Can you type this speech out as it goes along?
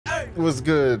What's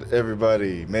good,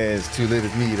 everybody? Man, it's too late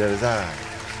of me, that is I.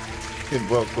 And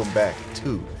welcome back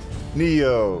to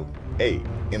Nioh. Hey,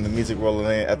 in the music rolling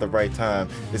in at the right time.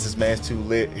 This is Man's Too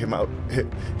Lit. Him out,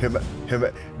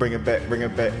 bring it back.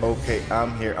 Okay,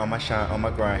 I'm here on my shine, on my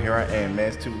grind. Here I am,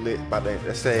 Man's Too Lit. About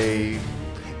to save.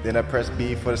 Then I press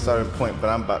B for the starting point, but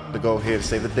I'm about to go here to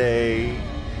save the day.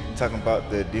 Talking about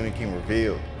the Demon King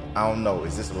revealed. I don't know.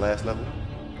 Is this the last level?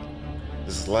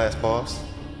 This is the last boss?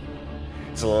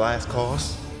 Is it the last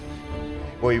course?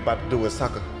 What you about to do with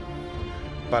soccer?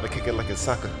 About to kick it like it's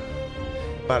soccer.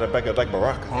 About to back it like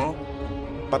Baraka. Huh?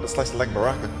 About to slice it like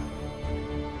Baraka.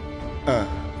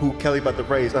 Who Kelley about to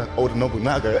raise? Oda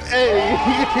Nobunaga. Hey!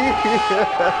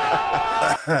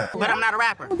 But I'm not a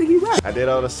rapper. I did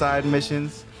all the side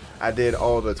missions. I did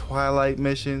all the Twilight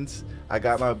missions. I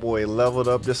got my boy leveled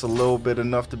up just a little bit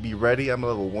enough to be ready. I'm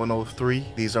level 103.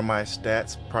 These are my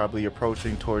stats, probably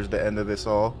approaching towards the end of this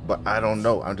all, but I don't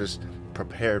know. I'm just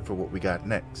prepared for what we got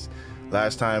next.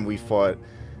 Last time we fought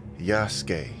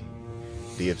Yasuke,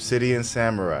 the Obsidian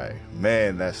Samurai.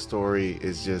 Man, that story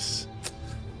is just,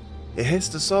 it hits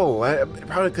the soul.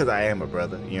 Probably because I am a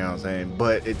brother, you know what I'm saying?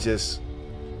 But it just,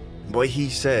 what he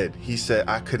said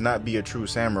I could not be a true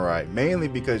samurai, mainly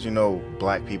because, you know,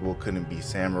 black people couldn't be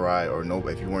samurai, or no,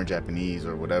 if you weren't Japanese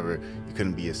or whatever, you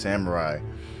couldn't be a samurai.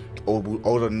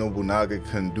 Oda Nobunaga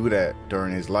couldn't do that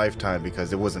during his lifetime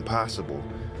because it wasn't possible.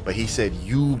 But he said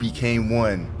you became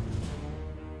one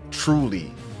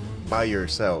truly by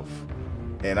yourself.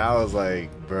 And I was like,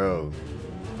 bro,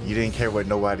 you didn't care what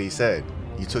nobody said.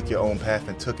 You took your own path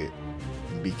and took it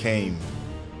and became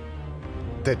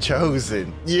the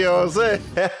chosen. You know what I'm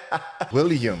saying?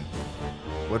 William,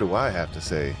 what do I have to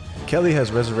say? Kelley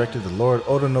has resurrected the Lord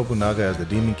Oda Nobunaga as the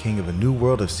Demon King of a new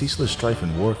world of ceaseless strife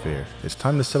and warfare. It's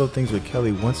time to settle things with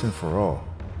Kelley once and for all,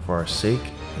 for our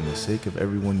sake and the sake of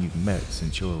everyone you've met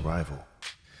since your arrival.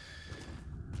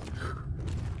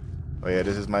 Oh yeah,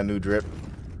 this is my new drip.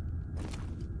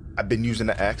 I've been using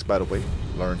the axe, by the way.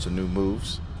 Learned some new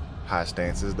moves. High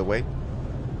stance is the way.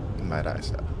 My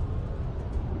eyes out.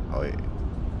 Oh yeah.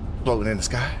 Floating in the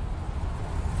sky.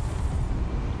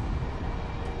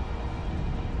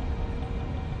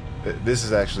 This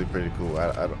is actually pretty cool.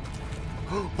 I don't.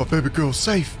 My baby girl's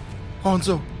safe.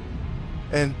 Hanzo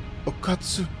and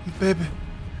Okatsu, baby.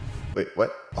 Wait,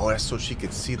 what? Oh, that's so she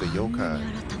could see the yokai.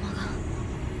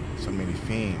 So many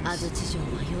fiends.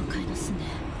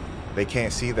 They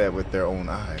can't see that with their own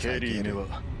eyes. I get it.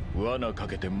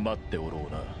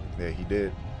 Yeah, he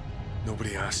did.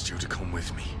 Nobody asked you to come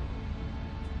with me.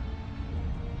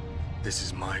 This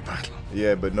is my battle.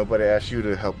 Yeah, but nobody asked you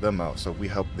to help them out, so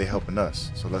they helping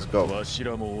us. So let's go. Like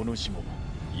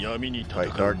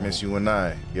darkness, you and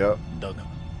I. Yup. There's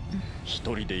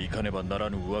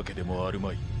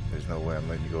no way I'm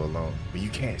letting you go alone. But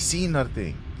you can't see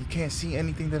nothing. You can't see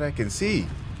anything that I can see.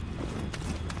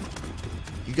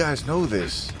 You guys know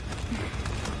this.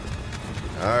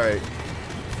 Alright.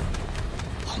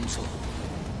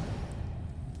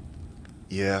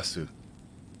 Yasu.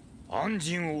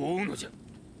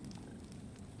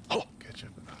 Catch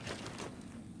up.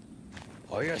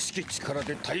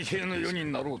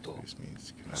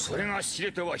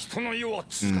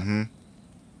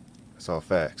 That's all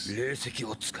facts.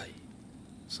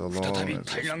 So long as the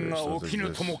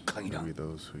spirits will be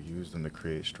those who use them to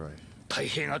create strife.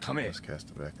 Let's cast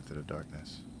it back into the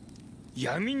darkness.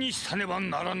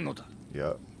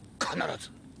 Yup.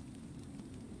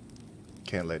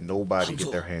 Can't let nobody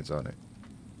get their hands on it.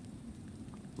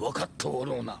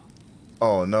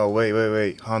 Oh no, wait,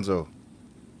 Hanzo.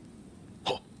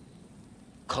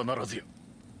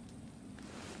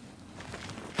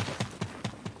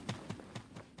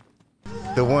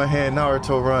 The one-hand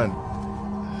Naruto run.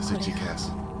 Zuchi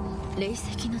Castle.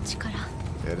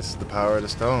 Yeah, this is the power of the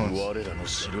stones.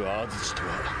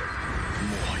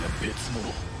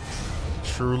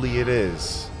 Truly it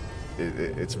is.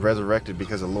 It's resurrected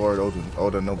because of Lord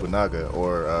Oda Nobunaga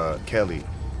or Kelley.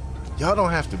 Y'all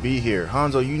don't have to be here.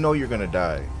 Hanzo, you know you're gonna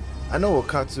die. I know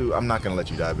Okatsu, I'm not gonna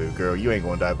let you die, baby girl. You ain't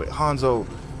gonna die, but Hanzo,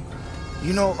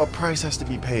 you know a price has to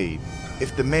be paid.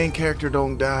 If the main character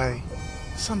don't die,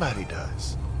 somebody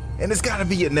does. And it's gotta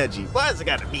be a Neji. Why is it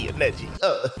gotta be a Neji?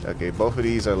 Okay, both of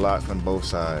these are locked from both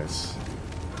sides.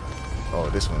 Oh,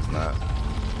 this one's not.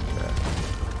 Yeah.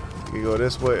 Can we go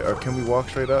this way, or can we walk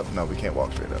straight up? No, we can't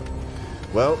walk straight up.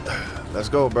 Well, let's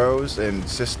go, bros and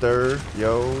sister,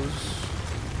 yos.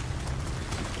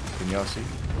 Can y'all see?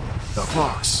 The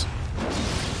fox.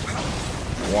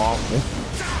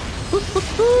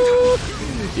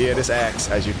 Yeah, this axe,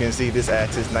 as you can see, this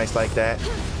axe is nice like that.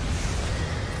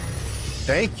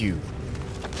 Thank you.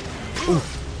 Ooh.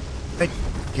 Thank you.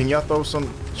 Can y'all throw some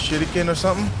shuriken or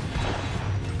something?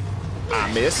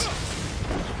 I miss.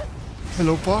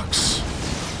 Hello, Fox.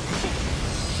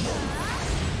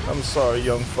 I'm sorry,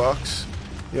 young Fox.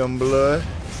 Young blood.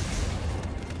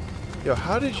 Yo,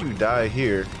 how did you die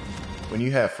here when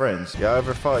you have friends? Y'all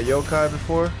ever fought yokai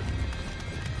before?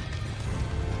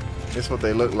 This what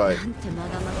they look like.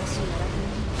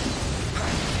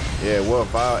 Yeah, what,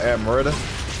 vile Amarita?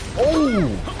 Oh!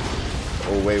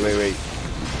 Oh, wait.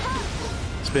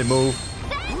 Spin move.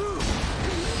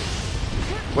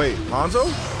 Wait, Hanzo?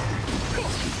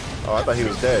 Oh, I thought he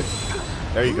was dead.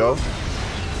 There you go.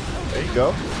 There you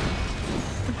go.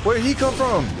 Where'd he come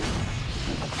from?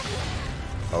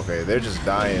 Okay, they're just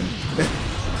dying.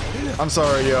 I'm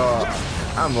sorry, y'all.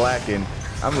 I'm lacking.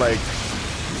 I'm like...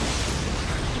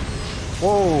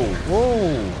 Whoa.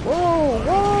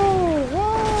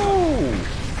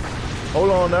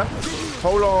 Hold on now.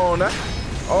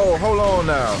 Oh, hold on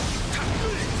now.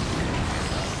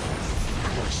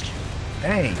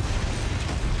 Dang.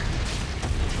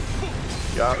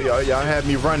 Y'all had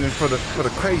me running for the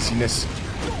craziness.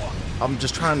 I'm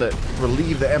just trying to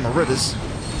relieve the Amaritas.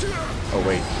 Oh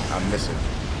wait, I'm missing.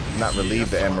 Not relieve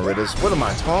the Amaritas. What am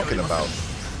I talking about?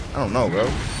 I don't know, bro.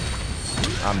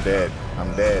 I'm dead.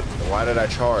 Why did I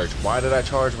charge? Why did I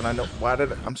charge when I know?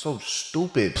 I'm so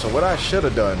stupid. So what I should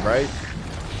have done, right,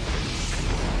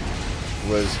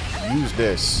 was use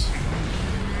this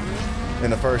in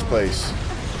the first place.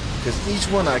 Because each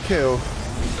one I kill...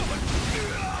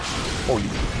 Oh, you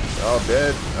all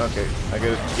dead? Okay, I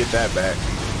gotta get that back.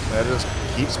 I just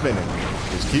keep spinning.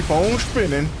 Just keep on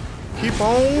spinning. Keep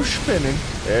on spinning.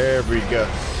 There we go.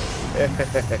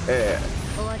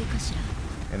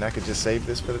 And I could just save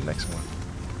this for the next one.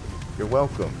 You're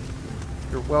welcome.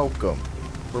 You're welcome.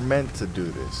 We're meant to do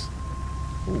this.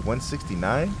 Ooh,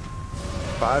 169?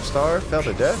 5-star? Fell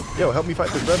to death? Yo, help me fight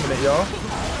this remnant, y'all.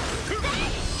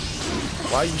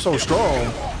 Why are you so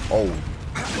strong? Oh,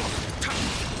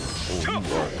 you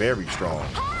are very strong.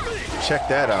 Check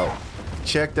that out.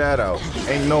 Check that out.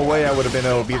 Ain't no way I would have been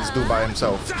able to beat this dude by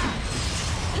himself.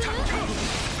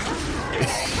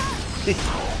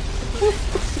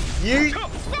 Yeet.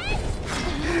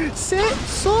 Set,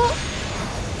 so.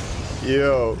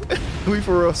 Yo, we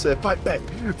for real said, fight back.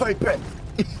 Fight back.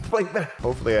 Fight back.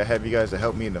 Hopefully I have you guys to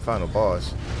help me in the final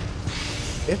boss.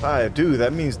 If I do,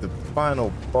 that means the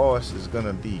final boss is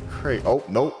gonna be crazy. Oh,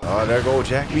 nope. Oh, there go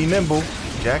Jack be nimble.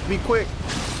 Jack be quick.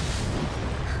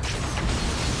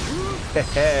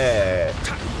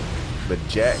 But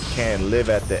Jack can't live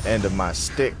at the end of my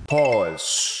stick.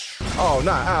 Pause. Oh,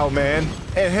 not Ow, man.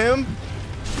 And him?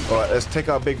 All right, let's take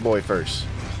out Big Boy first.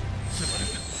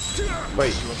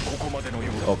 Wait.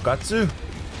 Okatsu?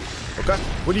 Okay.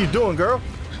 What are you doing, girl?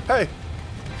 Hey.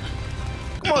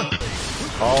 Come on.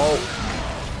 Oh.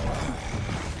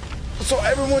 So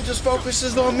everyone just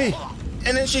focuses on me.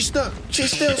 And then she's stuck.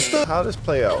 She's still stuck. How does this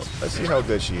play out? Let's see how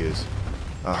good she is.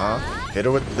 Hit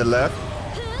her with the left.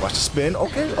 Watch the spin.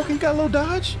 Okay, you got a little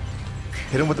dodge.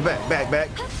 Hit him with the back.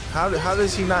 How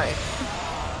does he not?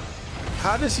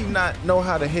 How does he not know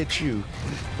how to hit you?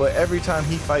 But every time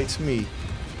he fights me,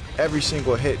 every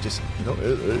single hit just, you know,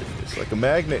 it's like a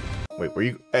magnet. Wait, where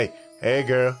you? Hey,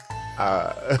 girl.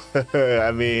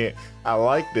 I mean, I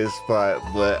like this spot,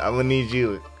 but I'm gonna need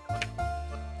you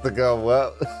to go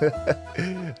up.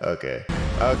 Okay.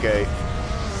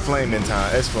 Flaming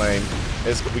time. It's flame.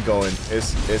 We going.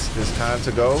 It's time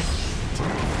to go.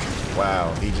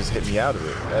 Wow, he just hit me out of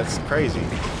it. That's crazy.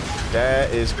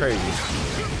 That is crazy.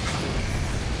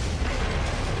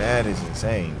 That is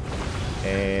insane.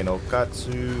 And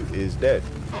Okatsu is dead.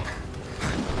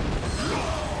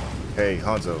 Hey,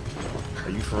 Hanzo, are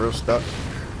you for real stuck?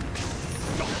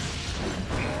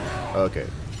 Okay,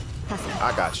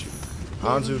 I got you.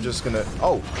 Hanzo just gonna.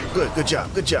 Oh, good job.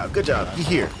 You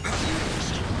here?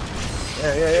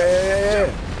 Yeah.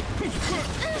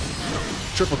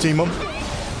 Triple team him.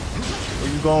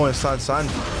 Where you going, son?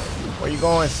 Where you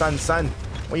going, son?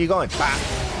 Where you going? Bah.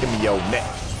 Give me your neck.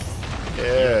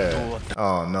 Yeah.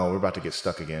 Oh no, we're about to get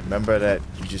stuck again. Remember that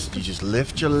you just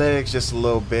lift your legs just a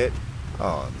little bit.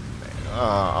 Oh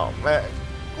man.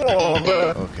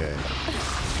 Okay.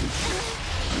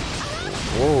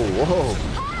 Whoa.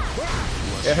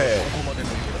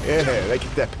 Yeah. Let's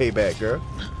get that payback, girl.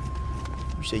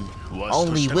 You say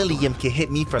only William can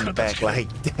hit me from the back like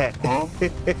that.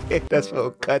 That's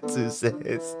what Okatsu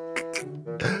says.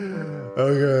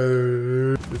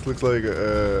 Okay. This looks like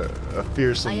a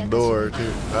fearsome door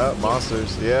too.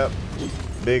 Monsters. Yep.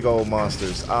 Big old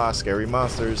monsters. Scary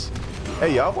monsters.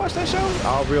 Hey, y'all watch that show?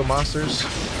 All Real Monsters.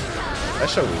 That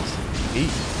show was deep,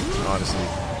 honestly.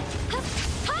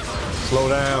 Slow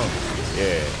down.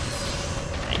 Yeah.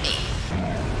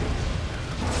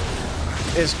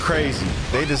 It's crazy.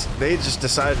 They just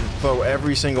decided to throw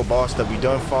every single boss that we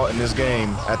done fought in this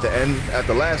game at the end, at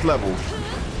the last level.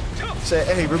 Say,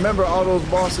 hey, remember all those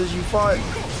bosses you fought?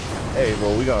 Hey,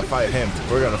 well, we're gonna fight him.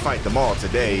 We're gonna fight them all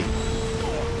today.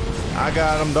 I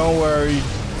got him, don't worry.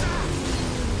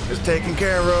 It's taken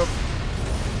care of.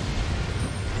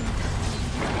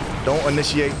 Don't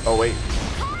initiate. Oh, wait.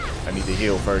 I need to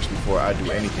heal first before I do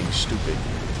anything stupid.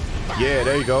 Yeah,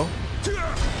 there you go.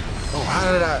 Oh,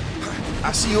 how did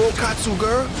I see you, Okatsu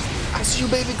girl. I see you,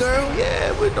 baby girl.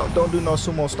 Yeah, we don't do no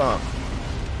sumo stomp.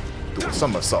 Do a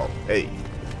somersault. Hey,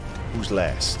 who's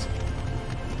last?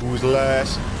 Who's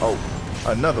last? Oh,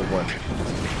 another one.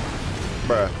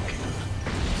 Bruh.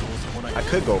 I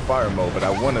could go fire mode, but I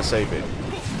want to save it.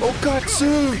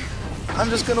 Okatsu! I'm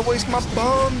just gonna waste my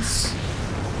bombs.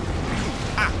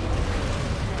 Ah.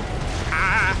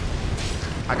 Ah.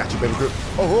 I got you, baby girl.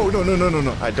 Oh,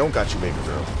 no. I don't got you, baby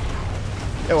girl.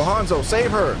 Yo, Hanzo,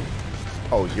 save her.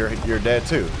 Oh, you're dead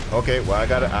too. Okay, well, I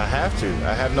have to.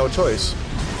 I have no choice.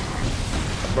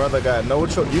 My brother got no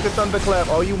choice. You can thunderclap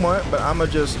all you want, but I'ma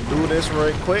just do this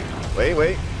right quick.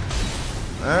 Wait.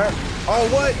 Alright. Oh,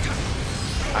 what?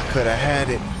 I could have had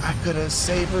it. I could have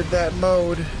savored that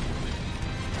mode.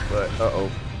 But,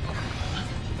 uh-oh.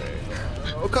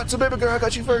 Oh, Katsu, baby girl, I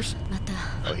got you first.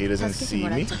 Oh, he doesn't see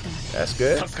me. That's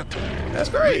good. That's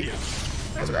great.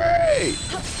 That's great.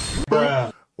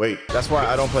 Bruh. Wait, that's why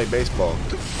I don't play baseball.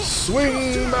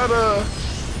 Swing, batter.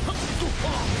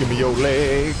 Give me your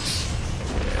legs.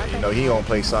 Yeah, you know, he don't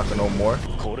play soccer no more.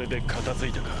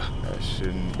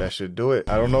 That should do it.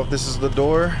 I don't know if this is the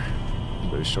door,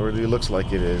 but it surely looks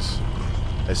like it is.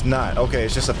 It's not. Okay,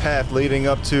 it's just a path leading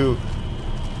up to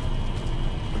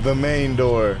the main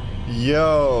door.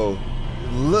 Yo,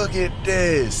 look at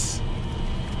this.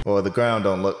 Well, the ground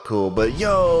don't look cool, but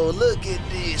yo, look at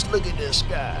this. Look at the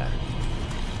sky.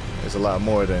 There's a lot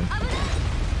more than...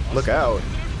 Look out.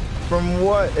 From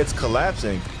what? It's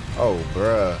collapsing. Oh,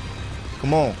 bruh.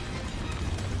 Come on.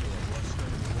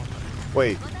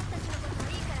 Wait.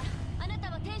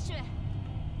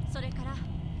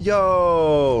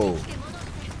 Yo!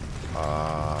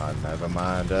 Never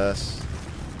mind us.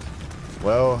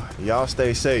 Well, y'all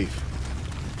stay safe.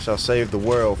 Shall save the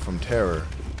world from terror.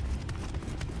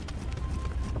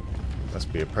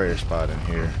 Must be a prayer spot in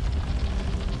here.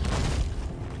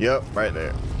 Yep, right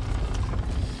there.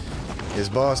 It's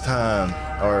boss time.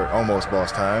 Or almost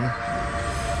boss time.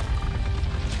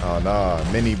 Oh, nah.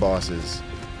 Mini bosses.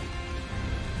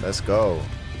 Let's go.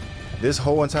 This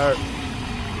whole entire...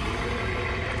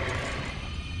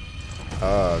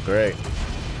 Oh, great.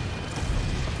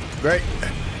 Great.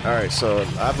 Alright, so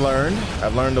I've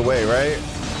learned the way, right?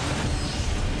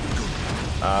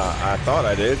 I thought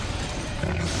I did.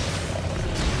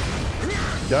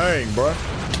 Dang, bruh.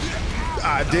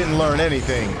 I didn't learn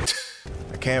anything.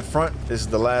 I can't front. This is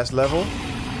the last level.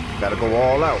 Gotta go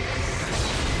all out.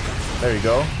 There you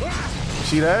go.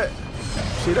 See that?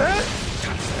 See that?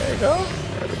 There you go.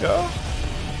 There we go.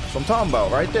 That's what I'm talking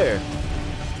about right there.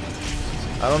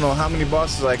 I don't know how many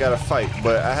bosses I gotta fight,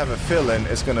 but I have a feeling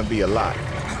it's gonna be a lot.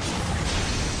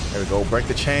 There we go. Break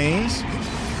the chains.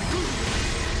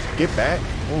 Get back.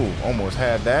 Ooh, almost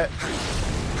had that.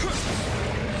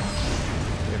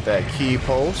 Get that key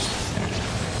post.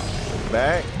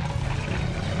 Back.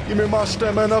 Give me my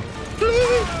stamina,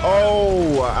 please.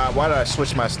 Oh, why did I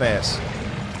switch my stance?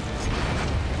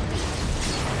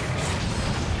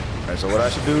 Alright, so what I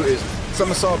should do is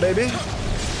somersault, baby.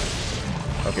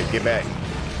 Okay, get back.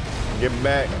 Get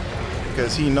back.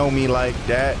 Because he know me like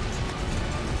that.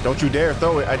 Don't you dare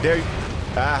throw it. I dare you.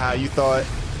 Aha, you thought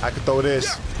I could throw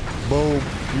this. Boom.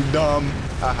 You dumb.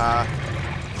 Aha.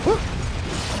 Woo.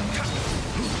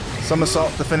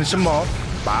 Somersault to finish him off.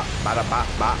 Bop, bada, bop,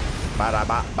 bop, bada,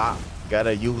 bop, bop.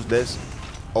 Gotta use this.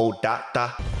 Oh, da.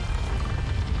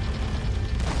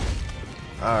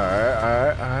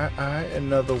 Alright.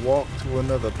 Another walk to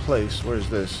another place. Where's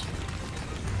this?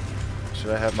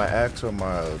 Should I have my axe or my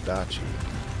Odachi?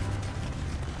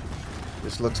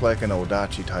 This looks like an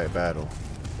Odachi type battle.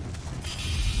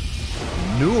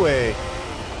 Nioh!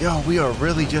 Yo, we are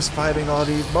really just fighting all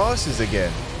these bosses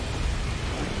again.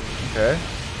 Okay.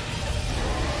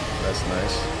 That's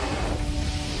nice.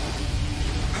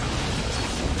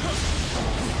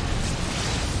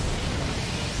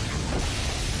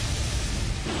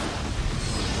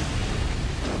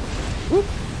 Whoop.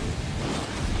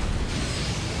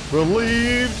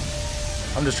 Relieved.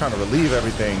 I'm just trying to relieve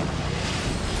everything.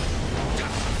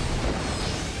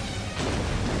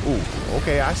 Ooh,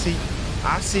 okay, I see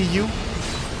you.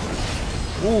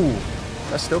 Ooh,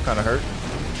 that still kind of hurt.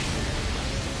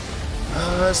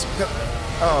 Let's go.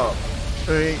 Oh,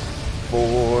 3,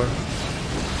 4.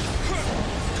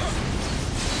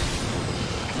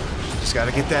 Just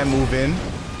gotta get that move in.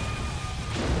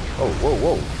 Oh, whoa,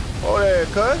 whoa. Oh, there,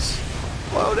 cuz.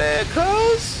 Whoa, there,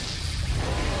 cuz.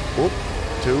 Whoop.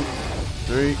 2,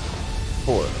 3,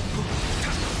 4.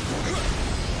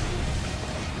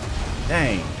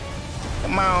 Dang.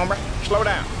 Come on, bro. Slow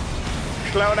down.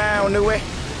 Slow down, Nioh.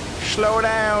 Slow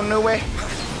down, Nioh.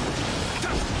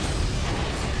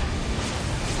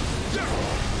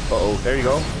 Uh-oh, there you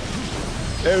go.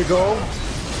 There we go.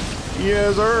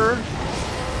 Yes, sir.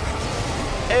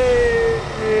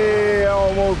 Hey,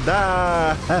 almost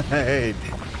died.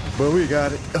 But we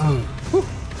got it. Oh, whew,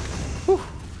 whew.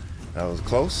 That was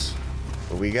close,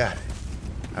 but we got it.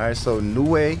 All right, so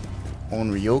Nioh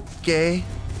on Ryoke.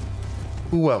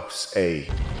 Who else?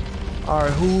 All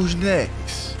right, who's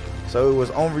next? So it was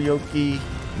on Ryoke,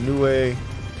 Nioh,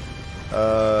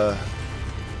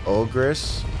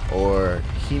 Ogress, or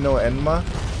Hino Enma.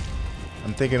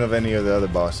 I'm thinking of any of the other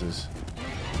bosses.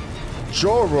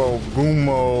 Joro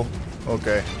Gumo.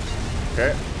 Okay.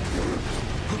 Okay.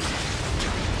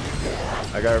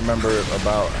 I gotta remember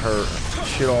about her.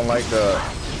 She don't like the.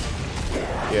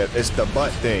 Yeah, it's the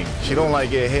butt thing. She don't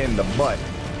like it hitting the butt.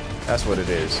 That's what it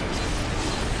is.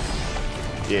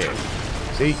 Yeah.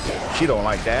 See? She don't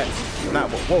like that. Not.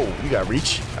 Whoa, you got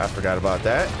reach. I forgot about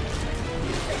that.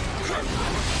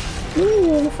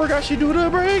 Ooh, forgot she do the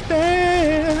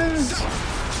breakdance.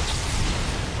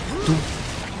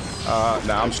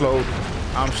 Nah, I'm slowed.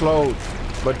 I'm slowed.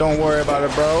 But don't worry about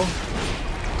it, bro.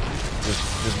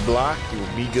 Just block.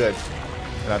 You'll be good.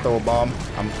 And I throw a bomb.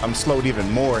 I'm slowed even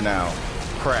more now.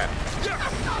 Crap.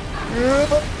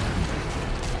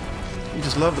 You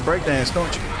just love the breakdance,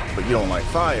 don't you? But you don't like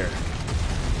fire.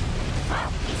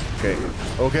 Okay.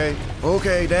 Okay.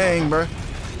 Okay, dang, bruh.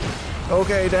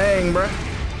 Okay, dang, bruh.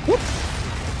 Whoop.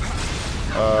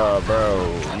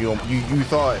 Bro, you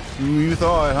thought,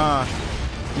 huh?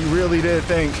 You really did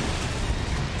think.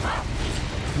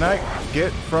 Can I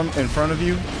get from in front of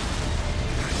you?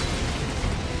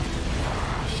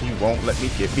 She won't let me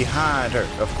get behind her.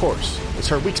 Of course, it's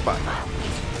her weak spot.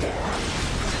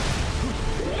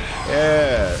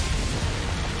 Yeah.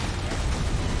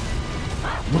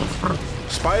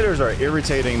 Spiders are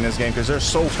irritating in this game because they're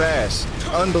so fast.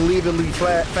 Unbelievably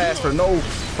fast for no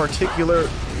particular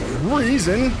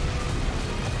reason.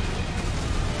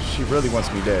 She really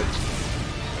wants me dead.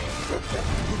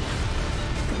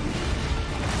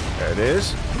 There it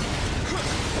is.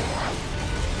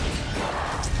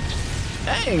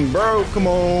 Dang, bro, come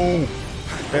on.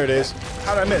 There it is.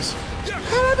 How'd I miss?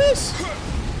 How'd I miss?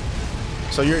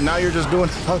 So now you're just doing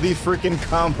all these freaking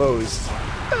combos.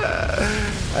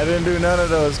 I didn't do none of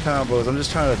those combos. I'm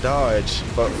just trying to dodge.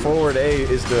 But forward A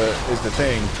is the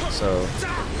thing. So.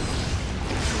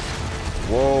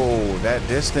 Whoa, that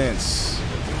distance.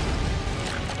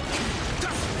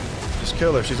 Just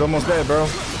kill her. She's almost dead, bro.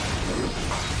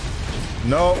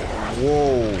 No.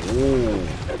 Whoa,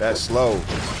 whoa. That's slow.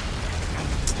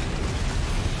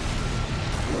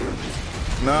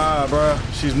 Nah, bro.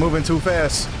 She's moving too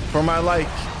fast for my like.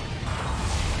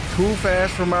 Too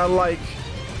fast for my like.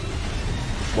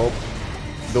 Whoa.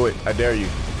 Do it. I dare you.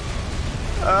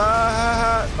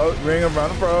 Oh, ring around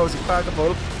the pros.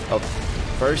 Oh,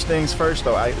 first things first,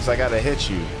 though. I gotta hit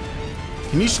you.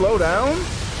 Can you slow down?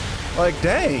 Like,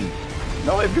 dang.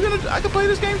 No, if you're gonna, I can play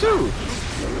this game too.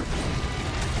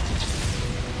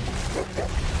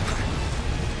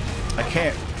 I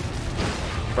can't.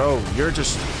 Bro, you're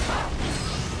just.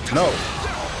 No.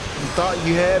 You thought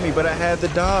you had me, but I had the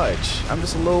dodge. I'm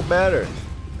just a little better.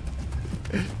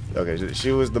 Okay,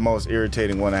 she was the most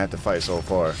irritating one I had to fight so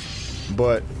far.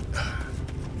 But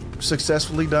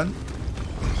successfully done.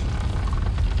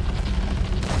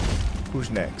 Who's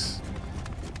next?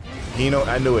 Hino,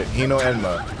 I knew it. Hino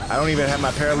Enma. I don't even have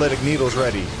my paralytic needles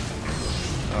ready.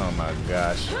 Oh my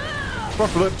gosh.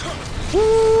 Front flip.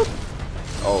 Woo!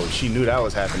 Oh, she knew that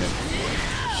was happening.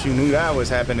 She knew that was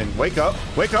happening. Wake up.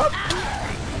 Wake up.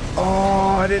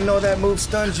 Oh, I didn't know that move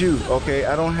stunned you. Okay,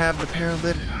 I don't have the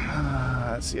paralytic.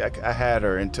 See, I had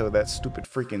her until that stupid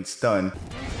freaking stun.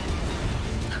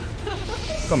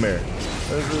 Come here.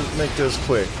 Let's make this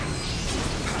quick.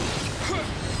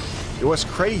 It was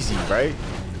crazy, right?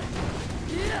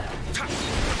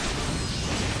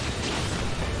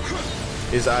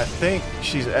 Is I think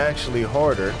she's actually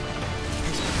harder.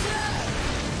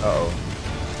 Uh-oh.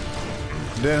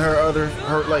 Than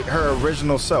her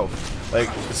original self.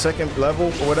 Like the second level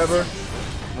or whatever.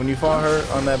 When you fought her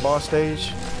on that boss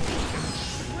stage.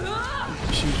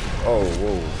 Oh,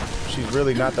 whoa. She's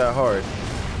really not that hard.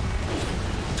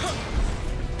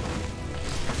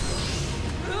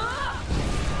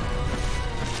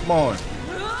 Come on.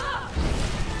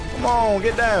 Come on,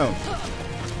 get down.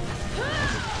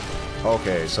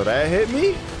 Okay, so that hit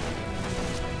me?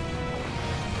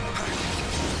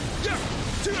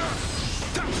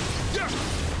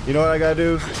 You know what I gotta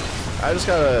do?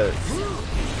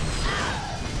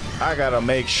 I gotta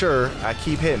make sure I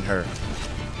keep hitting her.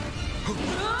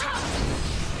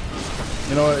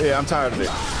 You know what? Yeah, I'm tired of it.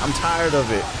 I'm tired of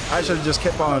it. I should have just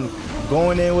kept on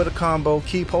going in with a combo,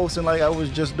 keep posting like I was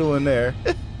just doing there.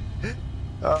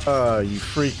 You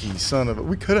freaky son of a.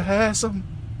 We could have had some.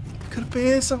 Could have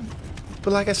been some.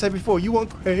 But like I said before, you want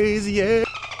crazy, yeah.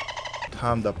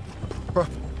 Time to.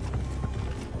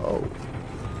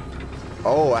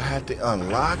 Oh, I had to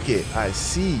unlock it. I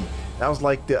see. That was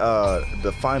like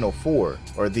the final four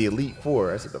or the elite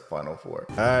four. I said the final four.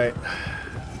 All right,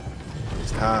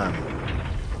 it's time.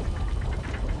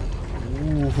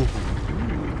 Ooh.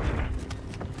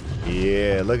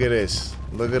 Yeah, look at this.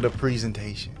 Look at the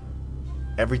presentation.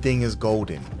 Everything is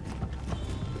golden.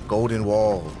 Golden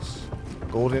walls.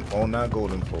 Golden, oh, not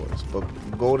golden floors, but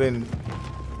golden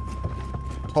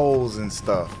poles and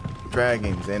stuff.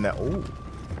 Dragons and that. Ooh,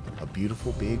 a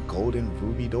beautiful big golden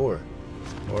ruby door.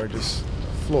 Or just a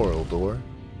floral door.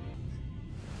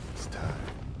 It's time.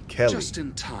 Kelley. Just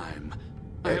in time.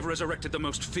 I have resurrected the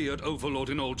most feared overlord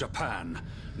in all Japan,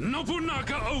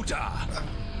 Nobunaga Oda.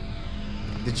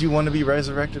 Did you want to be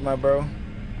resurrected, my bro?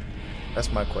 That's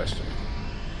my question.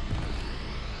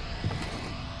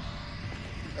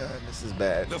 This is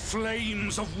bad. The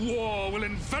flames of war will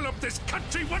envelop this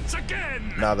country once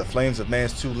again. Now the flames of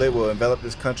man's too lit will envelop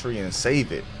this country and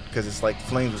save it. Because it's like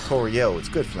flames with Toriel. It's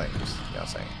good flames. You know what I'm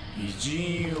saying?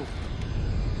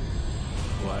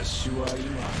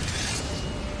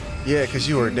 Yeah, because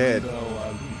you are dead.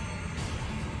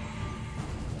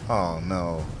 Oh,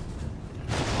 no.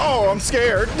 Oh, I'm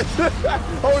scared.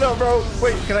 Hold up, bro.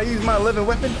 Wait, can I use my living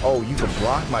weapon? Oh, you can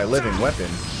block my living weapon.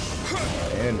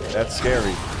 And that's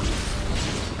scary.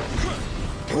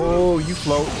 Oh, you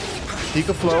float. He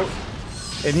can float.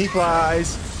 And he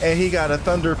flies. And he got a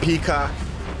thunder peacock.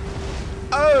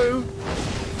 Oh!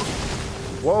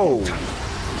 Whoa.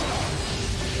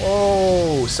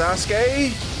 Whoa,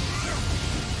 Sasuke?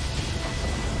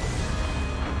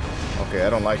 Okay, I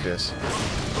don't like this.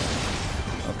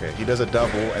 Okay, he does a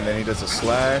double and then he does a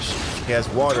slash. He has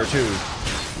water too.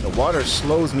 The water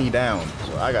slows me down,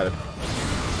 so I gotta.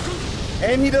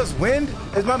 And he does wind?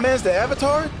 Is my man's the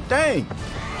avatar? Dang.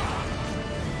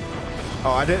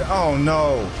 Oh, I did. Oh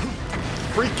no.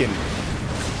 Freaking.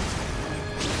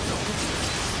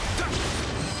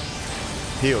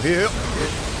 Heal, heal.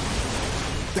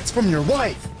 That's from your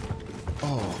wife.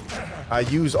 Oh, I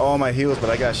used all my heals,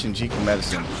 but I got Shinjiku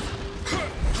medicine.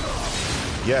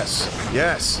 Yes,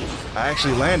 yes. I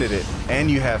actually landed it. And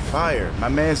you have fire. My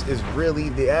man's is really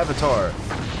the avatar.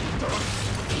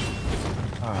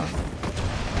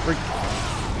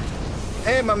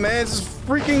 And my man's is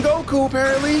freaking Goku,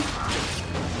 apparently.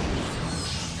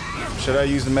 Should I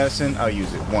use the medicine? I'll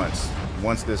use it once.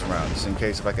 Once this round, just in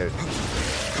case if I could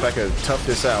tough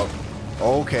this out.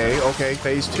 Okay, okay,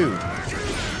 phase 2.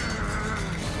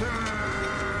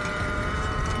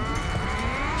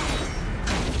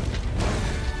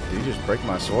 Did you just break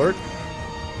my sword?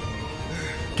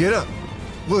 Get up!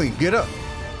 William, get up!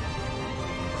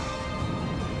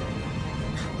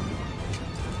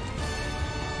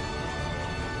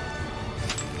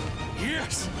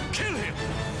 Yes! Kill him!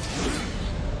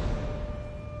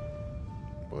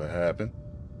 What happened?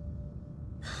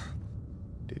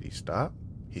 Did he stop?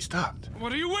 He stopped.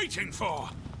 What are you waiting for?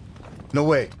 No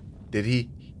way. Did he?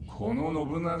 I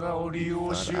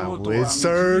would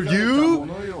serve you.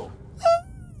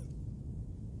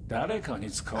 I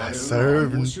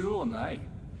served.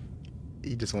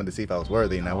 He just wanted to see if I was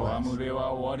worthy, and I was.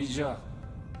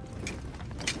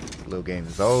 Little game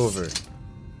is over.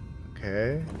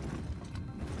 Okay.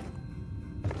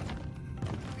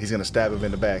 He's gonna stab him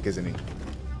in the back, isn't he?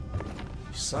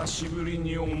 So what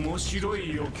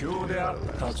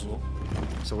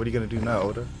are you gonna do now,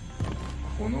 Oda?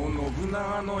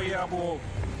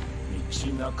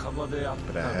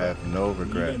 But I have no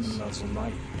regrets.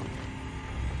 Okay.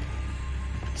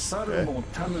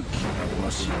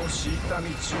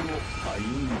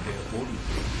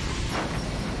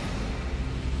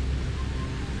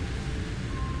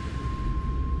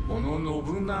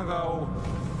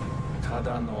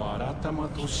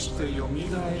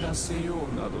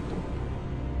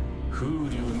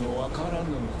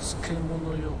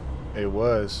 It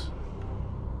was.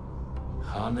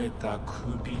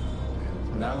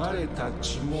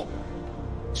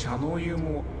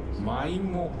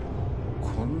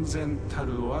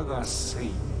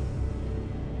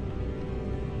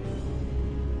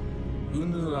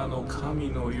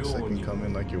 Second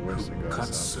coming like your Western God.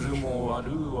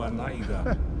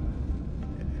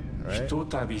 Right?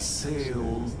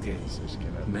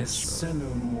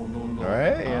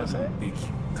 Alright, yes.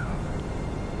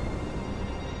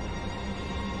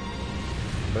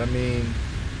 But I mean,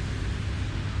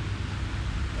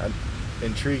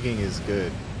 intriguing is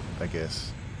good, I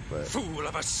guess. But fool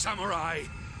of a samurai!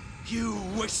 You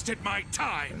wasted my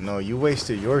time! No, you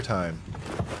wasted your time.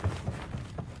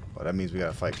 Oh, that means we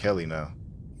gotta fight Kelley now.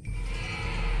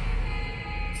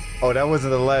 Oh, that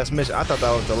wasn't the last mission. I thought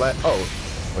that was the last. Oh,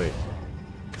 wait.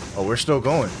 Oh, we're still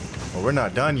going. Oh, we're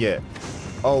not done yet.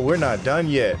 Oh, we're not done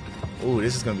yet. Ooh,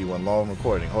 this is gonna be one long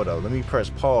recording. Hold up, let me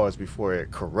press pause before it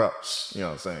corrupts. You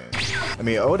know what I'm saying? I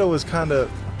mean, Oda was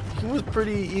he was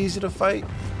pretty easy to fight,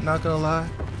 not gonna lie.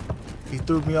 He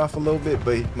threw me off a little bit,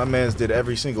 but my man's did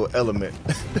every single element.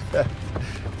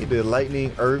 He did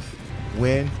lightning, earth,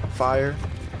 wind, fire,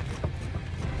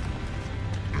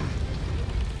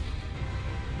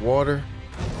 water.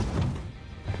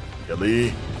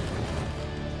 Kelley.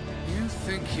 You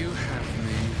think you have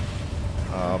me?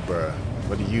 Oh, bruh.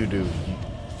 What do?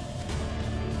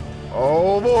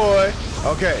 Oh, boy.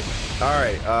 Okay. All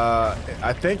right.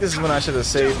 I think this is when I should have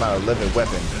saved my 11th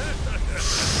weapon.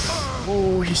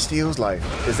 Ooh, he steals life.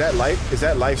 Is that life? Is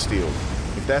that life steal?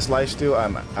 If that's life steal,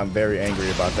 I'm very angry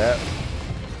about that.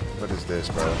 What is this,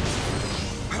 bro?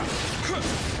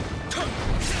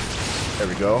 There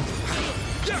we go.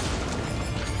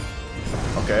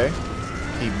 Okay.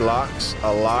 He blocks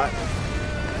a lot.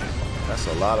 That's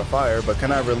a lot of fire, but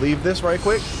can I relieve this right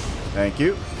quick? Thank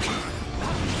you.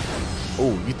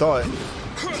 Oh, you thought.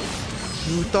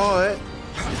 You thought.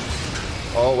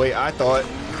 Oh, wait, I thought.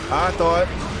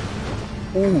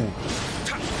 Ooh.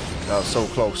 That was so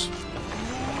close.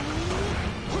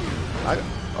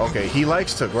 Okay, he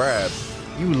likes to grab.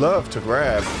 You love to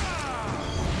grab.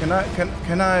 Can I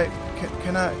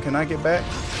get back?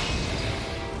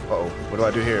 Uh-oh, what do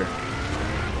I do here?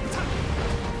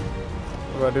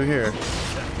 What do I do here?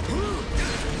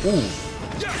 Ooh.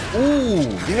 Ooh,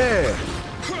 yeah.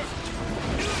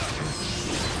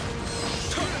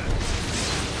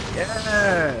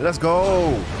 Yeah, let's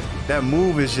go. That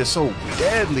move is just so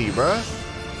deadly, bruh.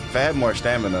 If I had more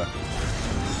stamina.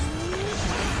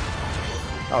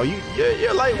 Oh,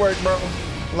 you're light work, bro.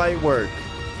 Light work.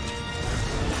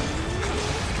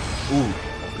 Ooh.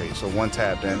 Okay, so one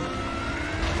tap then.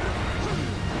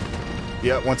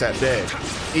 Yep, one tap dead.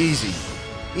 Easy.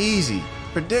 Easy.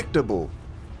 Predictable.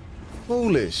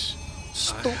 Foolish.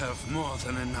 I have more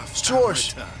than enough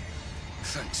George.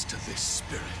 thanks to this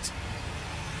spirit.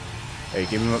 Hey,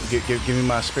 give me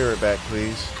my spirit back,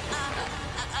 please.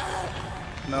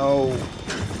 No.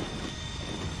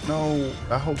 No.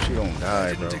 I hope she don't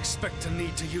die, bro. I didn't expect to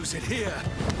need to use it here.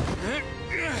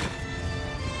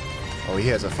 Oh, he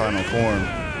has a final form.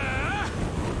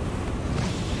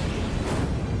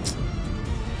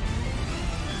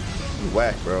 You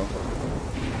whack, bro.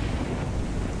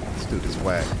 This dude is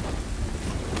whack.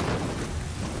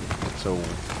 So,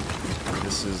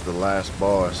 this is the last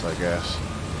boss, I guess.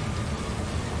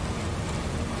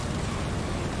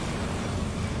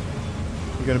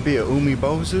 You're gonna be a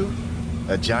Umibozu?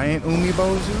 A giant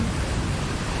Umibozu?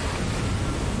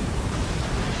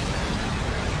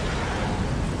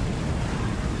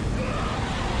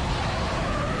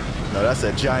 No, that's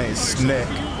a giant snake.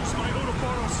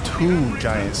 Two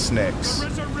giant snakes.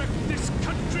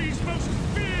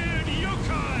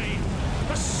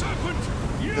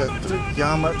 The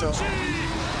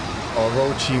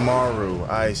Yamata-no-Orochi Maru.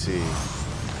 I see.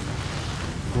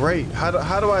 Great. How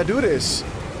do I do this?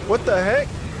 What the heck?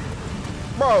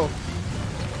 Bro.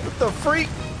 What the freak?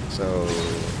 So,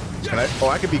 can I? Oh,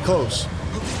 I could be close.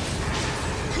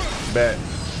 Bet.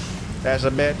 That's a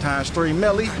bet times 3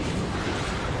 milli.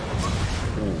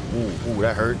 Ooh,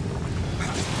 that hurt.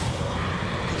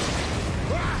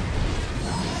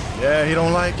 Yeah, he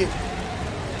don't like it.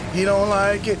 He don't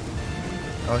like it.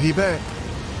 Oh, he back.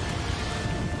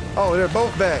 Oh, they're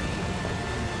both back.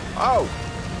 Oh.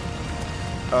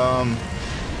 Oh.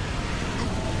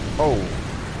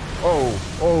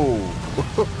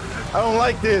 I don't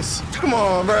like this. Come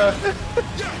on, bro.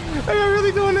 Am I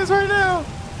really doing this right now?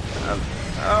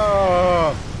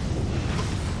 Oh.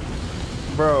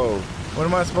 Bro, what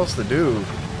am I supposed to do?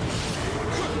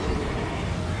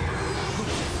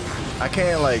 I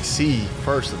can't, like, see,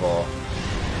 first of all.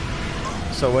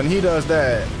 So when he does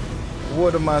that,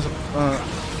 what am I...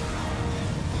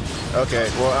 Okay,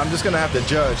 well, I'm just gonna have to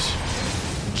judge.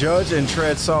 Judge and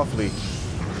tread softly.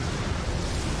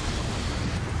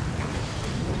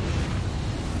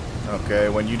 Okay,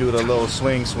 when you do the little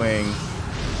swing,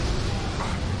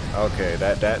 Okay,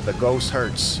 the ghost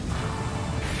hurts.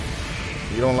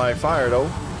 You don't like fire though,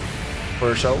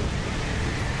 for sure.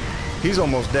 He's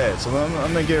almost dead, so I'm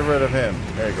gonna get rid of him.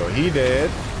 There you go. He dead.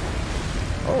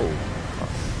 Oh.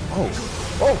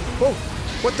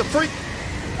 What the freak?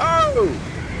 Oh.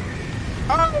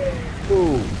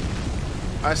 Oh.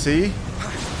 I see.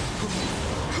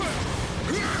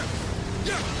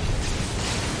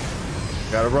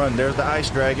 Gotta run. There's the ice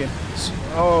dragon.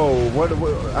 Oh, what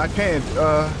I can't.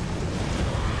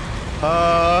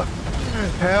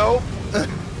 Help.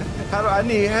 How do I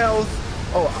need health?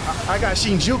 Oh, I got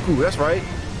Shinjuku. That's right.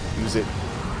 Use it.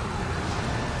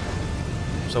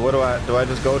 So what do I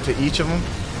just go to each of them?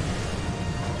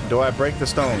 Do I break the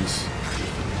stones?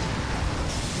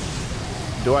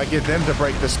 Do I get them to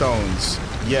break the stones?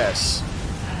 Yes.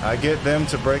 I get them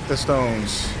to break the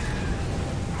stones.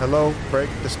 Hello, break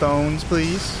the stones,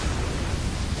 please.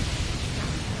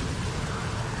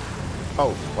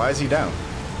 Oh, why is he down?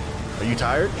 Are you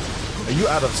tired? Are you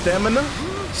out of stamina?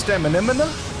 Stamina?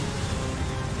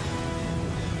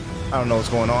 I don't know what's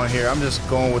going on here. I'm just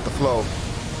going with the flow.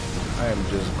 I am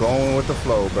just going with the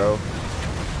flow, bro.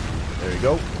 There you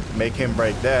go. Make him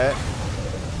break that.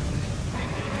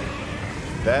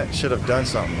 That should have done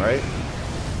something, right?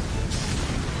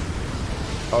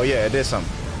 Oh yeah, it did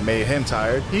something. Made him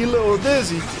tired. He a little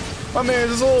dizzy. My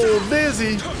man's just a little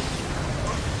dizzy.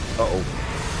 Uh-oh.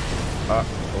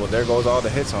 Well, there goes all the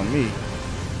hits on me.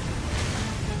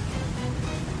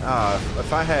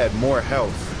 If I had more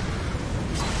health.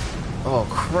 Oh,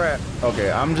 crap. Okay,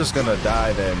 I'm just gonna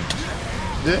die then.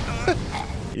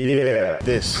 Yeah,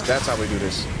 that's how we do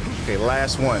this. Okay,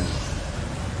 last one.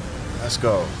 Let's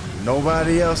go.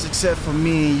 Nobody else except for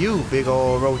me and you, big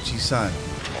old Orochi son.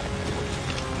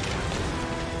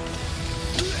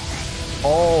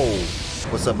 Oh,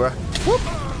 what's up, bruh? Whoop.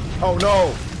 Oh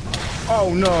no.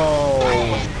 Oh no.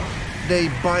 They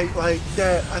bite like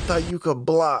that. I thought you could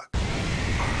block.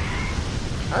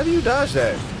 How do you dodge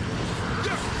that?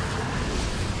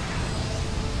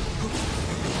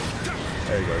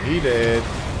 There you go. He dead.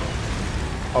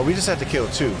 Oh, we just had to kill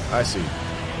two. I see.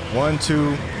 1,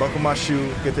 2. Buckle my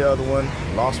shoe. Get the other one.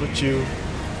 Lost with you.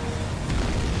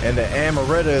 And the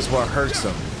Amaretta is what hurts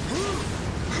him.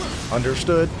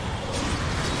 Understood?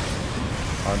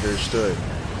 Understood.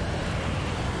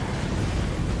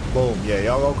 Boom. Yeah,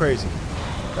 y'all go crazy.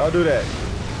 Y'all do that.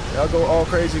 Y'all go all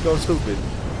crazy, go stupid.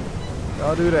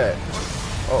 Y'all do that.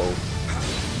 Uh-oh.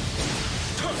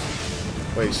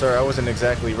 Wait, sir, I wasn't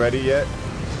exactly ready yet.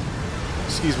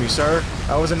 Excuse me, sir.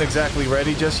 I wasn't exactly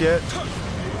ready just yet.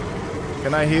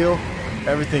 Can I heal?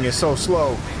 Everything is so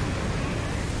slow.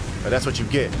 But that's what you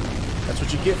get. That's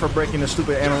what you get for breaking the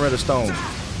stupid Amaretta stone.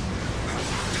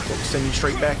 We'll send you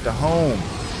straight back to home.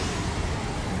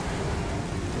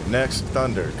 Next,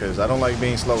 thunder, because I don't like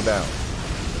being slowed down.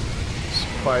 It's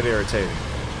quite irritating.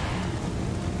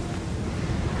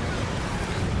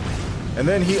 And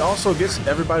then he also gets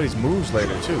everybody's moves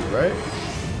later too, right?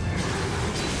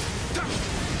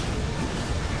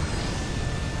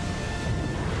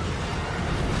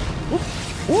 Whoop,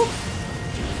 whoop.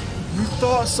 You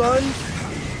thought, son.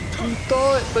 You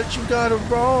thought, but you got it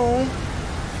wrong.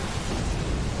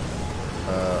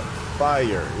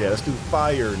 Fire. Yeah, let's do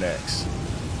fire next.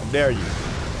 I dare you.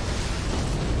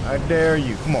 I dare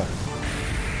you. Come on.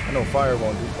 I know fire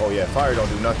won't do. Oh yeah, fire don't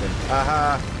do nothing.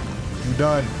 Aha. You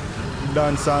done. You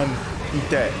done, son. Eat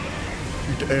that.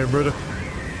 Eat the air, brother.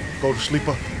 Go to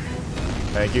sleeper.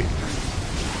 Thank you.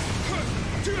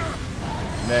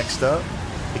 Next up,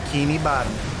 Bikini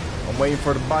Bottom. I'm waiting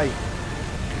for the bite.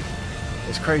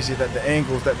 It's crazy that the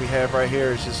angles that we have right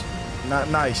here is just not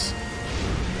nice.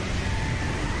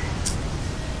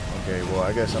 Okay, well,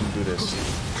 I guess I'm gonna do this.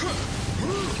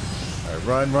 All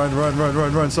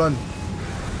right, run, son.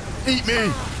 Eat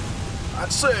me. I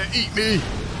said eat me.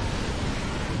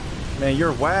 Man,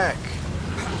 you're whack.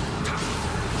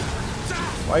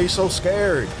 Why are you so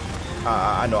scared?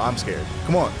 I know I'm scared.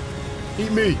 Come on.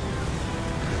 Eat me.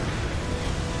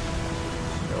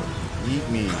 Yo, eat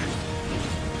me.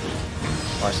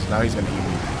 Watch this. Now he's gonna eat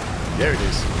me. There it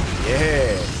is.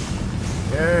 Yeah.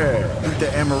 Yeah. Eat the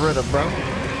Amaretta, bro.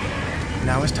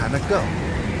 Now it's time to go.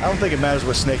 I don't think it matters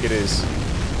what snake it is.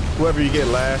 Whoever you get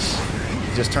last,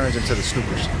 it just turns into the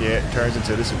super. Yeah, it turns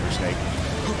into the super snake.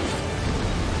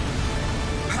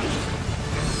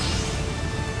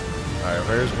 All right,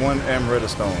 here's one Amaretta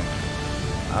stone.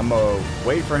 I'm gonna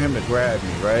wait for him to grab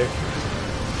me, right?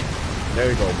 There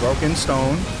you go, broken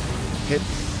stone.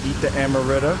 Eat the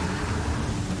Amaretta.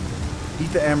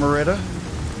 Eat the Amaretta.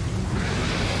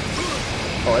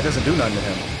 Oh, it doesn't do nothing to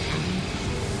him.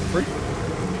 Free.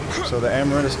 So the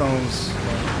Amaretta stones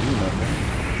don't do nothing.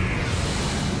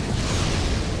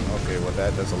 Okay, well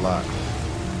that does a lot.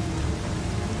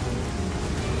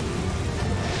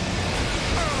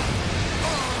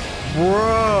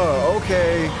 Bruh,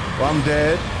 okay. Well, I'm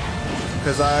dead.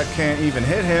 Because I can't even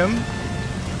hit him.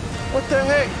 What the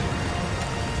heck?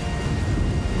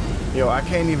 Yo, I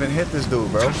can't even hit this dude,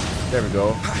 bro. There we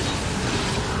go.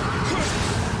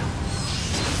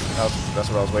 That's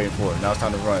what I was waiting for. Now it's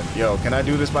time to run. Yo, can I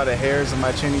do this by the hairs of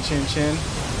my chinny chin chin?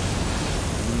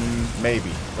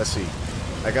 Maybe. Let's see.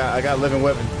 I got living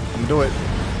weapon. I'm gonna do it.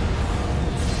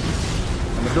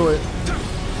 I'm gonna do it.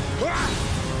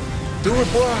 Do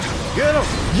it, boy. Get him.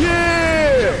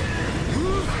 Yeah!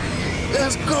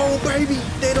 Let's go, baby.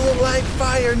 They don't like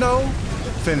fire, no.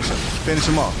 Finish him. Finish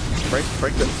him off. Break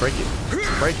it. Break it.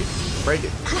 Break it. Break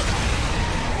it.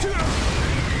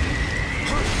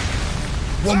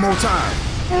 One more time.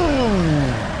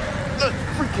 Let's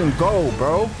freaking go,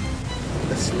 bro.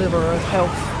 The sliver of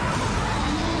health.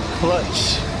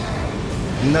 Clutch.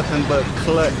 Nothing but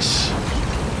clutch.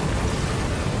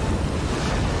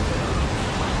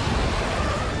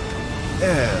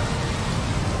 Yeah.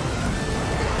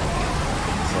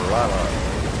 It's a lot of.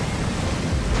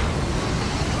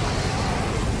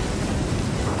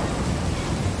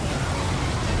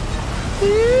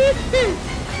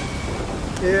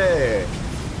 Yeah.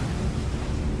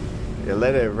 Yeah,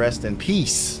 let it rest in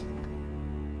peace.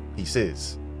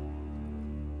 Pieces.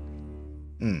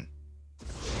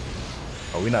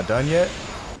 Are we not done yet?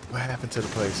 What happened to the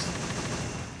place?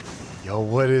 Yo,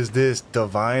 what is this?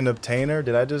 Divine Obtainer?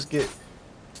 Did I just get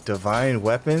divine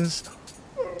weapons?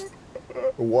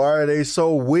 Why are they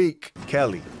so weak?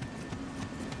 Kelley.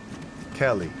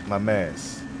 Kelley, my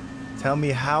mans. Tell me,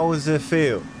 how does it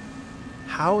feel?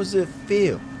 How does it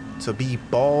feel to be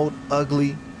bald,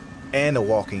 ugly, and a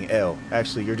walking L?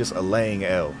 Actually, you're just a laying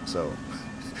L, so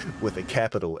with a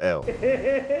capital L.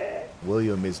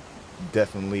 William is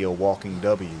definitely a walking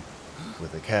W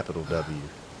with a capital W.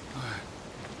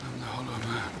 I'm the Hollow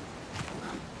Man.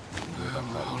 I'm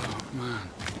the Hollow Man.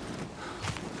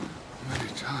 Many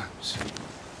times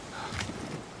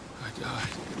I died.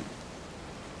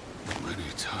 Many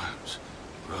times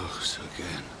rose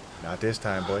again. Not this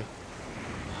time, boy.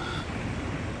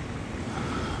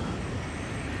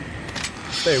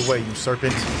 Stay away, you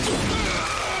serpent.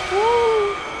 Woo!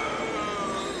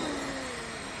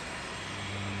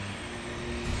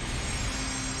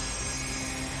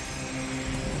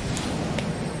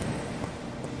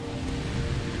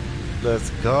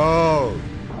 Let's go.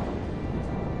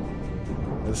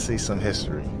 Let's see some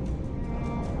history.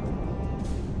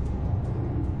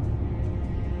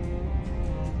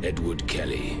 Edward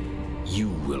Kelley, you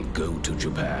will go to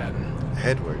Japan.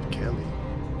 Edward Kelley.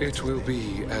 It will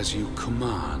be as you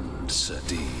command, Sir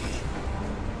D.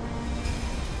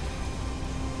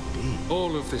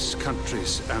 All of this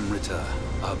country's Amrita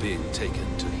are being taken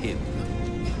to him.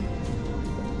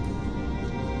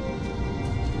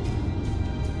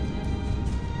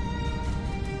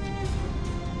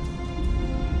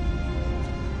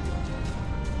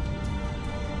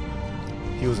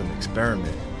 He was an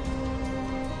experiment.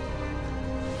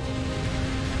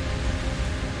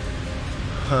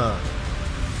 Huh.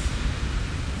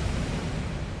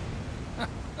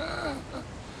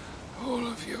 All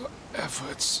of your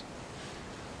efforts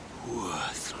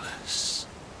worthless.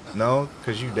 No,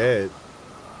 because you dead.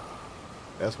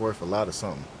 That's worth a lot of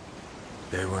something.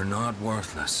 They were not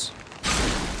worthless.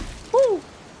 Woo!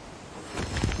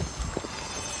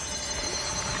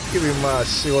 Give me my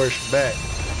sword back.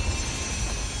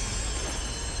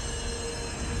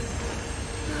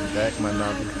 Back, my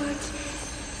Nabi.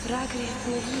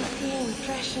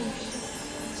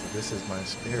 So this is my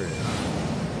spirit.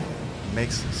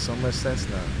 Makes so much sense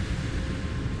now.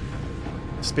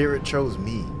 Spirit chose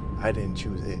me. I didn't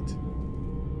choose it.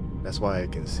 That's why I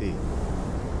can see.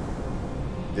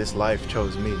 This life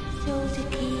chose me.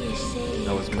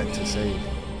 I was meant to save.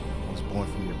 I was born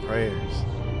from your prayers.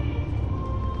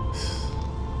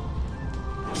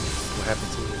 What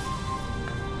happened to it?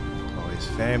 Oh, his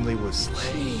family was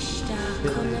slaves.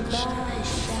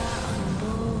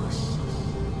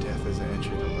 Death is an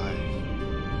entry to life.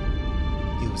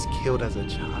 He was killed as a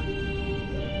child.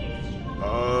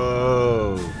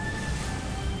 Oh.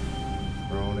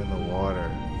 Thrown in the water.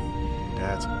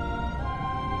 That's...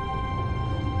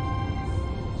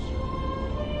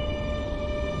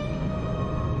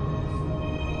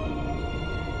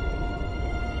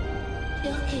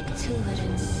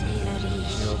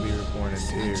 He'll be reborn in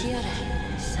tears.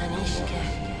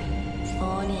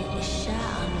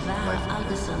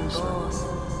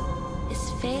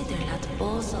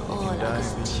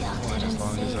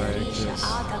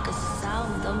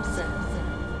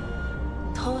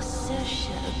 For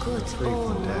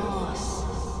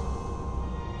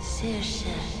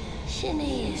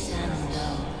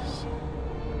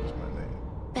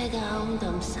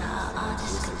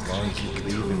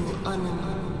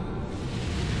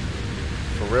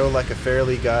real, like a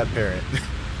fairly godparent.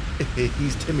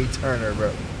 He's Timmy Turner,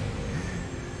 bro.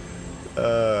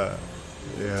 Yeah.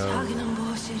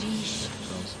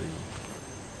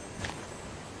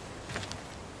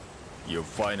 You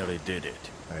finally did it.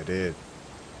 I did.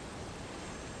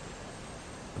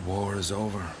 The war is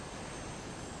over.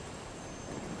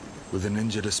 With a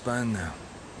ninja to span now.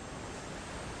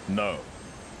 No.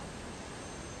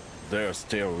 There are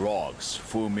still rogues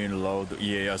who Lord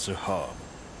Ieyasu harm.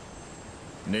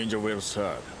 Ninja will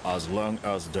serve as long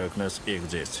as darkness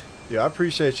exists. Yeah, I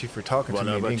appreciate you for talking to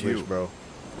me in English, you? bro.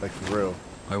 Like, for real.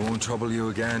 I won't trouble you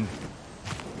again.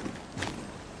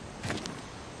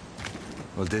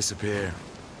 I'll disappear.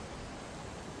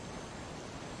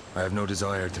 I have no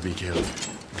desire to be killed.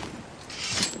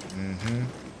 Mm-hmm.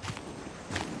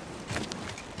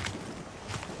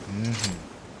 Mm-hmm.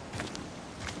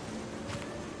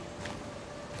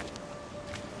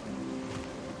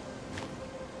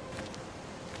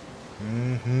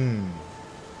 Mm-hmm.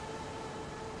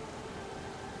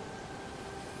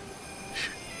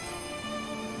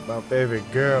 My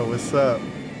favorite girl, what's up?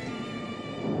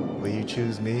 Will you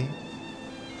choose me?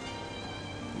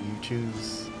 Will you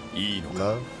choose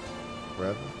love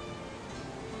forever?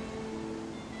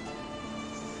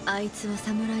 あいつは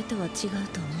侍とは違うと思っ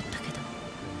たけど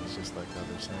He's just like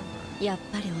other samurai. やっ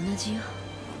ぱり同じよ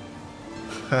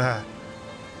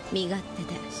身勝手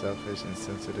で Selfish,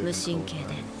 insensitive, 無 and 神経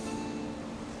で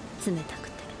cold-hearted. 冷たく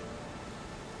て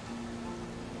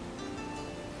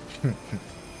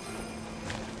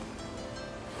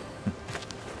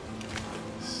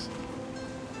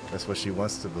That's what she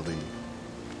wants to believe.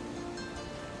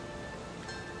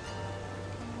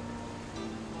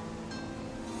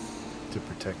 To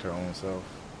protect her own self.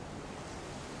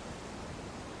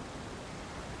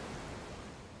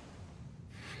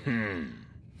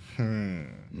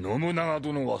 信長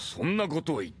殿はそんなこ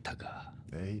とを言ったか。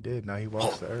 Yeah, he did. Now he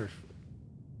walks the earth.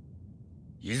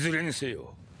 いずれにせ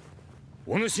よ、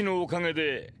お主のおかげ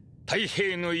で太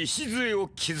平の礎を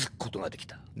築くことができ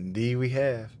た。 Indeed we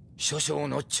have. 諸将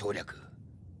の調略、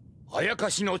あやか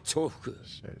しの重複、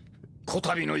こ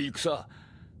たびの戦、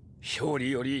表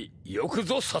裏よりよく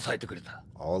ぞ支えてくれた。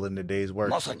 All in the day's work.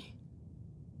 まさに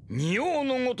仁王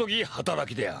のごとき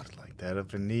働きである。 Like that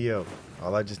of a Nioh.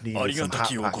 All I just need is some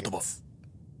hot pockets.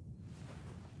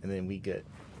 And then we good.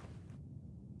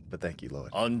 But thank you, Lord.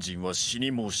 安仁は死に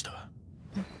申した。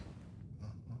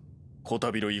こ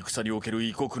たびの戦における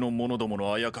異国の者ども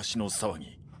のあやかしの騒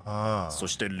ぎ、そ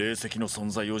して霊石の存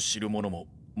在を知る者も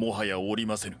もはやおり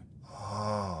ませぬ。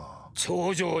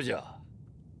頂上じゃ。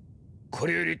こ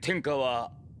れより天下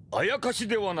はあやかし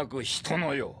ではなく人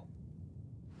のよ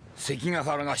う。関ヶ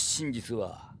原が真実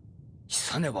は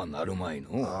さねばなるまいの。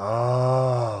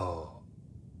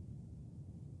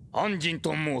安心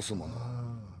と申す者、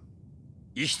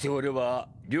生きておれば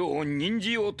両を任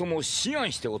じようとも志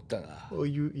願しておったが。Well,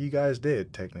 you guys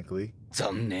did, technically.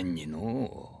 残念に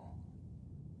の。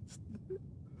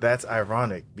That's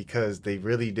ironic because they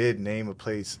really did name a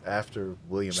place after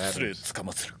William Adams.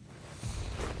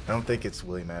 I don't think it's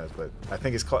William Adams, but I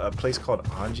think it's called a place called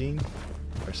Anjin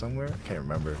or somewhere. I can't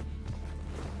remember.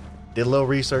 Did a little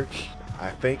research. I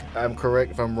think I'm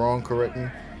correct. If I'm wrong, correct me.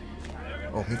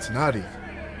 Oh, Mitsunari.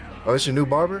 Oh, it's your new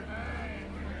barber?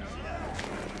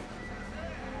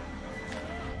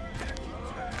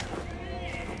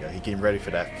 Yeah, he getting ready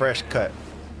for that fresh cut.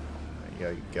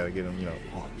 You gotta get him,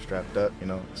 strapped up,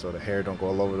 so the hair don't go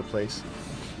all over the place.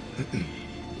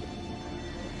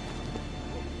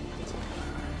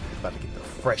 About to get the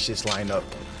freshest lineup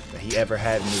that he ever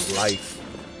had in his life.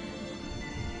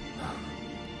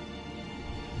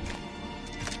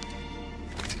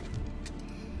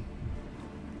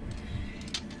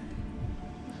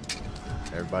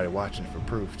 Everybody watching for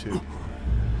proof too.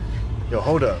 Yo,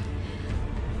 hold up.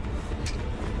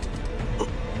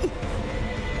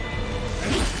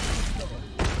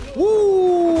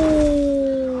 Woo!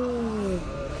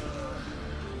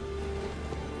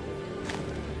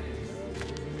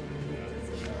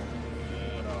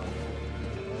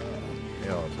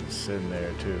 Y'all just sitting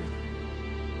there too.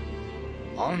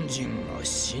 安心が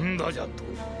死んだじゃと。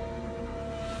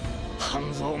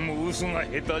半蔵も嘘が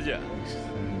下手じゃ。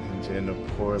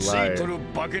吸い取る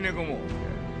化け猫も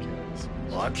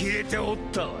呆れておっ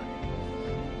たわ。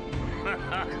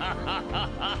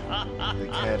The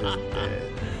cat is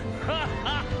dead.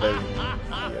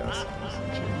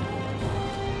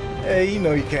 Hey, you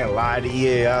know you can't lie to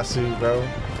Ieyasu, bro.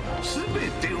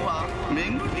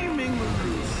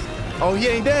 Oh, he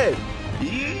ain't dead.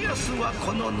 He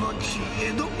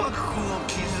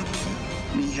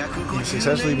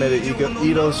successfully made it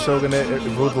Edo's shogunate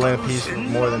ruled the land peace for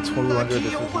more than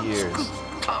 250 years.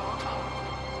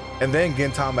 And then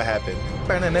Gintama happened.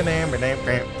 And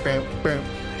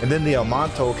then the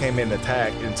Yamato came in and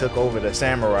attacked and took over the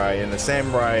samurai, and the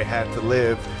samurai had to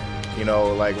live, you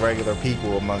know, like regular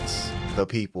people amongst the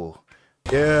people.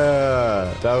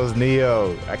 Yeah, that was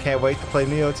Nioh. I can't wait to play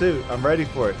Nioh too. I'm ready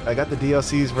for it. I got the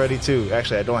DLCs ready too.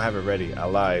 Actually, I don't have it ready. I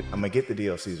lied. I'm gonna get the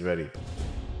DLCs ready.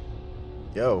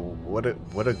 Yo, what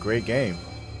a great game.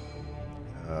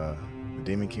 The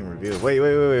Demon King revealed.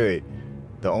 Wait.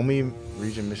 The Omi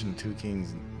region mission 2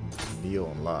 Kings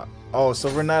Nioh unlocked. Oh,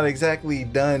 so we're not exactly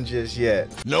done just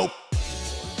yet. Nope.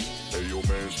 Hey, yo,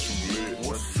 man's too lit.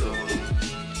 What's up?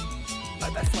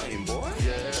 Like that flame, boy.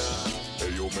 Yeah.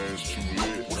 Hey, yo, man's too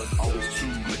lit. Always too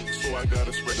lit, so I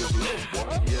gotta spread this love,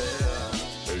 boy. Yeah.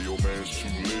 Hey, yo, man's too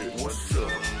lit. What's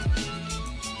up?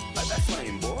 Like that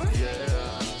flame, boy.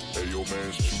 Yeah. Hey, yo,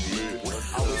 man's too lit.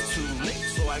 Always too lit,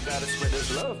 so I gotta spread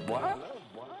this love, boy.